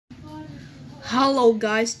Hello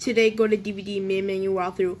guys, today go to DVD main menu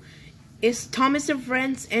walkthrough. It's Thomas and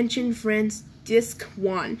Friends Ancient Friends Disc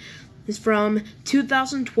 1. It's from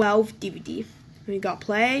 2012 DVD. We got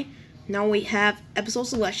play. Now we have episode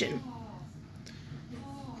selection.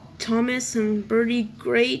 Thomas and Bertie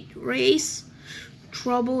Great Race.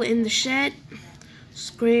 Trouble in the Shed.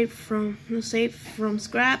 Safe from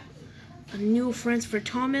Scrap. A new friends for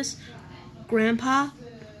Thomas. Grandpa.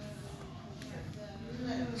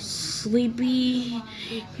 Sleepy,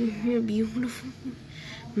 beautiful,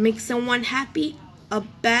 make someone happy, a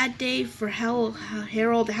bad day for Harold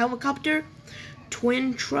the Helicopter,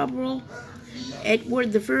 Twin Trouble,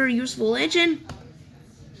 Edward the Very Useful Engine,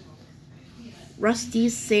 Rusty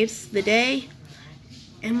Saves the Day,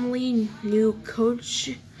 Emily New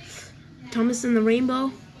Coach, Thomas and the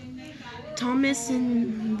Rainbow, Thomas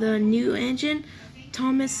and the New Engine,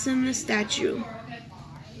 Thomas and the Statue.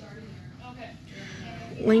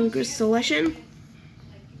 Language selection,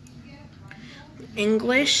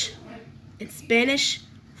 English, and Spanish,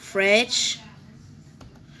 French,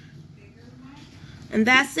 and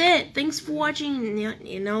that's it. Thanks for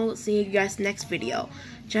watching. See you guys next video.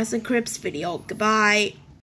 Justin Cripps video. Goodbye.